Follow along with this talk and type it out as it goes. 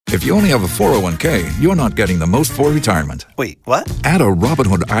If you only have a 401k, you're not getting the most for retirement. Wait, what? Add a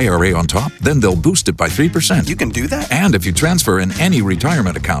Robinhood IRA on top, then they'll boost it by 3%. You can do that? And if you transfer in any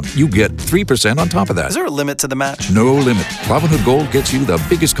retirement account, you get 3% on top of that. Is there a limit to the match? No limit. Robinhood Gold gets you the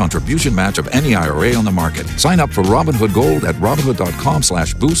biggest contribution match of any IRA on the market. Sign up for Robinhood Gold at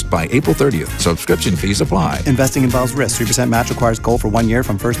Robinhood.com/boost by April 30th. Subscription fees apply. Investing involves risk. 3% match requires gold for 1 year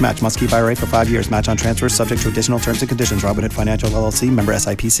from first match. Must keep IRA for 5 years. Match on transfers subject to additional terms and conditions. Robinhood Financial LLC, member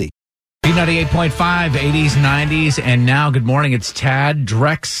SIPC. B98.5, 80s, 90s, and now, good morning, it's Tad,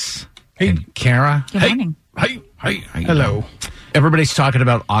 Drex, and Kara. Good morning. Hey. Hello. Everybody's talking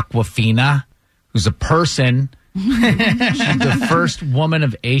about Awkwafina, who's a person. She's the first woman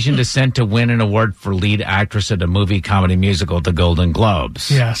of Asian descent to win an award for lead actress at a movie comedy musical at the Golden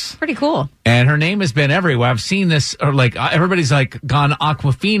Globes. Yes. Pretty cool. And her name has been everywhere. I've seen this, or like, everybody's like gone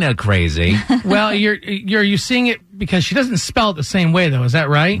Awkwafina crazy. Well, you're seeing it because she doesn't spell it the same way, though. Is that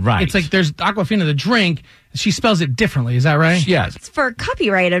right? Right. It's like there's Awkwafina, the drink. She spells it differently. Is that right? Yes. It's for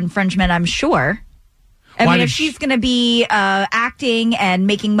copyright infringement, I'm sure. I Why mean, did if she's going to be acting and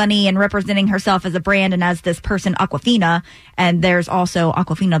making money and representing herself as a brand and as this person, Awkwafina, and there's also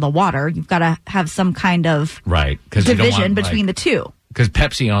Awkwafina the water, you've got to have some kind of Right. division between the two. Because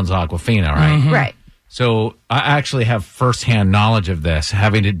Pepsi owns Awkwafina, right? Mm-hmm. Right. So I actually have firsthand knowledge of this,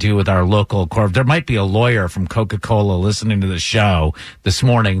 having to do with our local corp. There might be a lawyer from Coca-Cola listening to the show this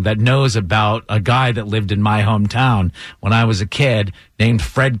morning that knows about a guy that lived in my hometown when I was a kid named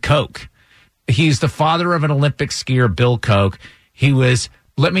Fred Koch. He's the father of an Olympic skier, Bill Koch. He was,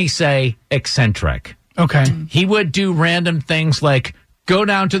 let me say, eccentric. Okay. He would do random things like go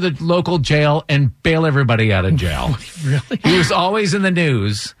down to the local jail and bail everybody out of jail. Really? He was always in the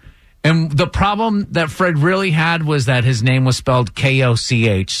news. And the problem that Fred really had was that his name was spelled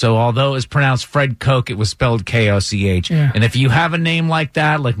Koch. So although it was pronounced Fred Koch, it was spelled Koch. Yeah. And if you have a name like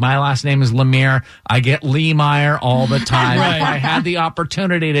that, like my last name is Lemire, I get Lee Meyer all the time. Right. If I had the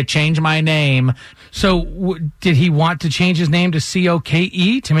opportunity to change my name. So did he want to change his name to Coke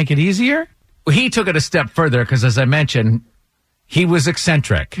to make it easier? He took it a step further because, as I mentioned, he was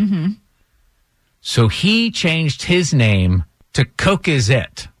eccentric. Mm-hmm. So he changed his name to Coke Is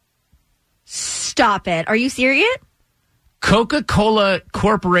It. Stop it. Are you serious? Coca-Cola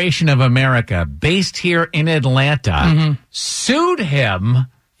Corporation of America, based here in Atlanta, sued him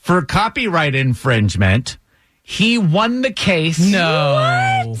for copyright infringement. He won the case.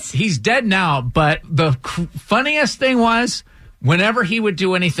 No. What? He's dead now, but the funniest thing was whenever he would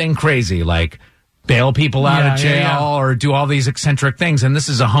do anything crazy, like bail people out of jail or do all these eccentric things, and this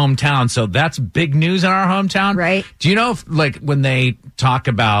is a hometown, so that's big news in our hometown. Right. Do you know if, like, when they talk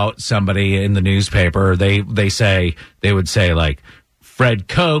about somebody in the newspaper, they would say, like, Fred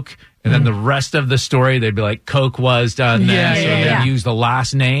Koch, and then the rest of the story, they'd be like, Coke was done this, or they'd use the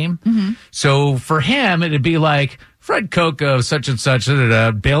last name. Mm-hmm. So for him, it'd be like, Fred Koch of such and such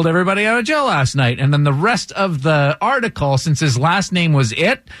bailed everybody out of jail last night. And then the rest of the article, since his last name was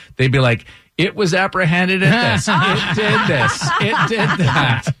It, they'd be like, it was apprehended at this. It did this. It did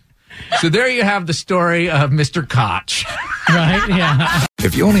that. So there you have the story of Mr. Koch. Right? Yeah.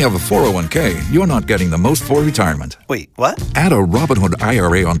 If you only have a 401k, you're not getting the most for retirement. Wait, what? Add a Robinhood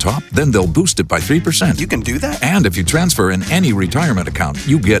IRA on top, then they'll boost it by 3%. You can do that? And if you transfer in any retirement account,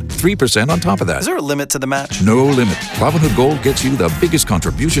 you get 3% on top of that. Is there a limit to the match? No limit. Robinhood Gold gets you the biggest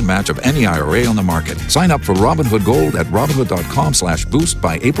contribution match of any IRA on the market. Sign up for Robinhood Gold at Robinhood.com/boost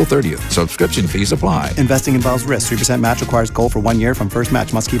by April 30th. Subscription fees apply. Investing involves risk. 3% match requires gold for 1 year from first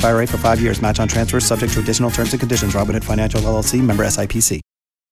match. Must keep IRA for 5 years. Match on transfers subject to additional terms and conditions. Robinhood Financial LLC, member SIPC.